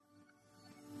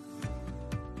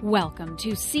Welcome to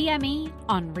CME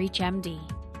on ReachMD.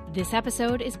 This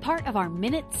episode is part of our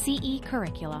Minute CE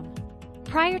curriculum.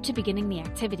 Prior to beginning the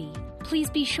activity, please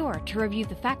be sure to review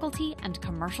the faculty and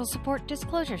commercial support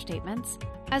disclosure statements,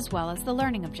 as well as the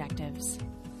learning objectives.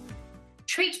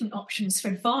 Treatment options for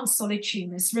advanced solid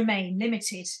tumours remain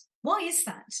limited. Why is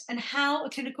that? And how are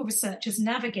clinical researchers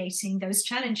navigating those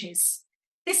challenges?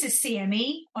 This is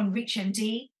CME on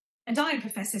ReachMD, and I am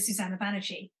Professor Susana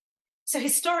Banerjee. So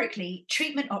historically,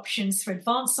 treatment options for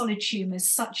advanced solid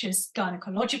tumours such as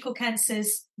gynecological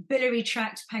cancers, biliary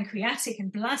tract, pancreatic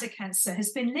and bladder cancer has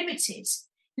been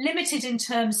limited in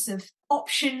terms of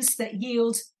options that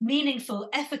yield meaningful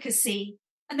efficacy,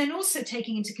 and then also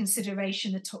taking into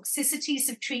consideration the toxicities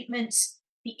of treatment,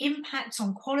 the impact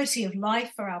on quality of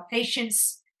life for our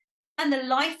patients, and the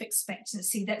life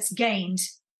expectancy that's gained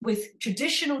with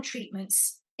traditional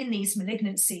treatments in these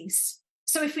malignancies.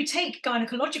 So if we take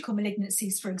gynecological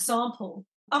malignancies, for example,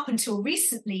 up until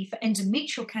recently for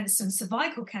endometrial cancer and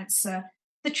cervical cancer,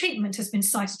 the treatment has been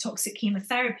cytotoxic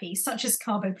chemotherapy, such as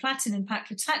carboplatin and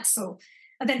paclitaxel.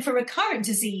 And then for recurrent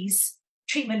disease,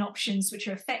 treatment options which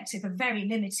are effective are very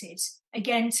limited,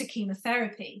 again, to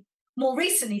chemotherapy. More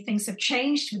recently, things have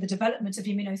changed with the development of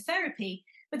immunotherapy,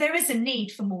 but there is a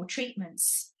need for more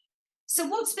treatments. So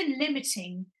what's been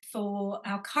limiting for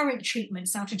our current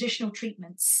treatments, our traditional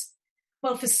treatments?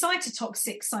 Well, for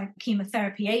cytotoxic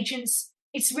chemotherapy agents,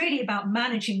 it's really about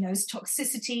managing those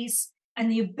toxicities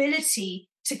and the ability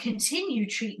to continue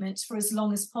treatment for as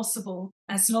long as possible,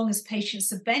 as long as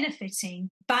patients are benefiting,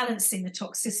 balancing the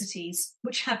toxicities,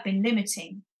 which have been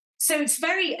limiting. So it's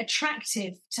very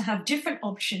attractive to have different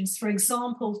options, for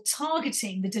example,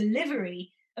 targeting the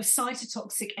delivery of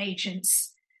cytotoxic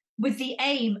agents with the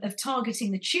aim of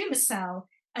targeting the tumor cell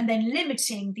and then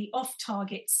limiting the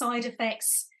off-target side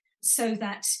effects, so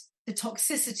that the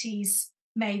toxicities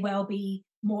may well be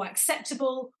more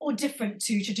acceptable or different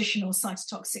to traditional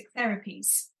cytotoxic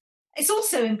therapies. It's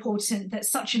also important that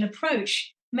such an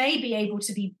approach may be able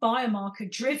to be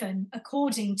biomarker-driven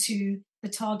according to the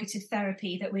targeted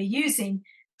therapy that we're using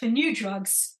for new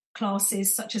drugs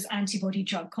classes such as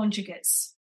antibody-drug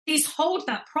conjugates. These hold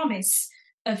that promise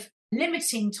of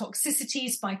limiting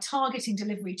toxicities by targeting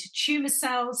delivery to tumor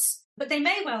cells, but they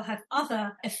may well have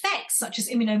other effects, such as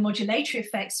immunomodulatory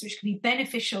effects, which can be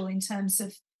beneficial in terms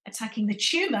of attacking the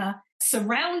tumor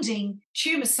surrounding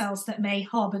tumor cells that may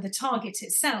harbor the target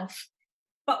itself,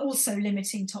 but also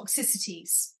limiting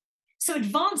toxicities. So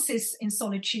advances in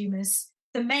solid tumors,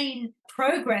 the main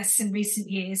progress in recent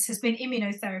years has been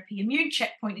immunotherapy, immune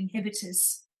checkpoint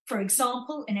inhibitors. For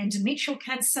example, in endometrial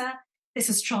cancer, this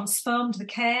has transformed the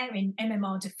care in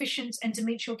MMR-deficient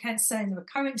endometrial cancer, in the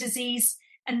recurrent disease,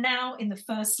 and now in the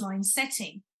first-line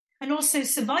setting. And also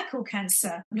cervical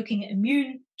cancer, looking at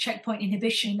immune checkpoint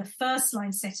inhibition in the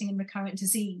first-line setting in recurrent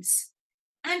disease.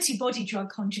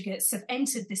 Antibody-drug conjugates have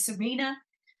entered this arena,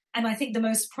 and I think the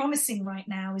most promising right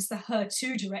now is the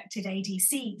HER2-directed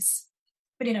ADCs.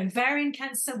 But in ovarian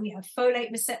cancer, we have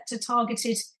folate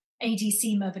receptor-targeted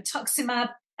ADC mirvetuximab,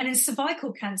 and in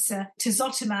cervical cancer,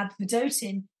 tisotumab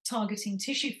vedotin targeting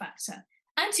tissue factor.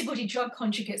 Antibody-drug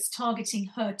conjugates targeting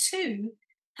HER2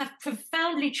 have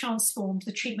profoundly transformed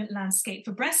the treatment landscape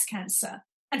for breast cancer.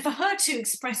 And for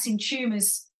HER2-expressing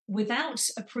tumours without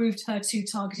approved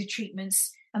HER2-targeted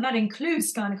treatments, and that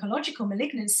includes gynecological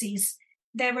malignancies,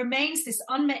 there remains this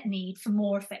unmet need for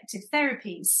more effective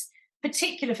therapies,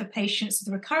 particularly for patients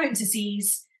with recurrent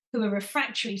disease who are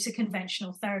refractory to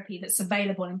conventional therapy that's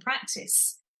available in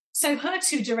practice. So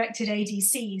HER2-directed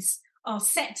ADCs are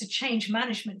set to change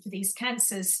management for these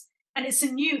cancers, and it's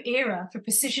a new era for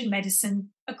precision medicine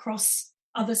across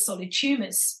other solid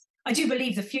tumours. I do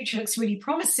believe the future looks really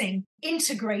promising,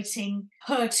 integrating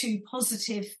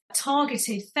HER2-positive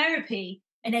targeted therapy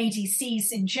and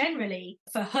ADCs in generally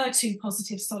for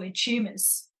HER2-positive solid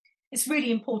tumours. It's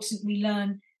really important we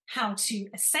learn how to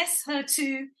assess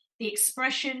HER2, the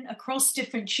expression across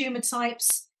different tumour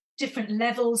types. Different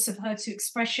levels of HER2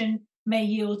 expression may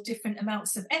yield different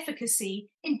amounts of efficacy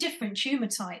in different tumour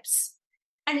types.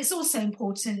 And it's also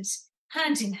important,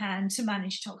 hand in hand, to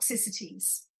manage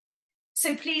toxicities.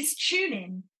 So please tune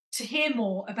in to hear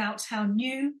more about how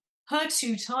new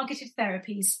HER2-targeted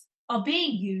therapies are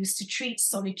being used to treat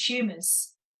solid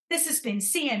tumours. This has been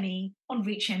CME on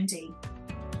ReachMD.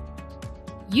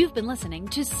 You've been listening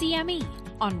to CME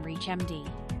on ReachMD.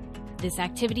 This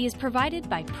activity is provided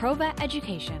by Prova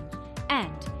Education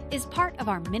and is part of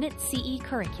our Minute CE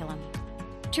curriculum.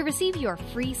 To receive your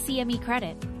free CME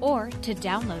credit or to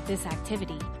download this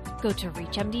activity, go to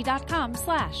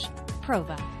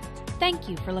reachmd.com/Prova. Thank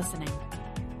you for listening.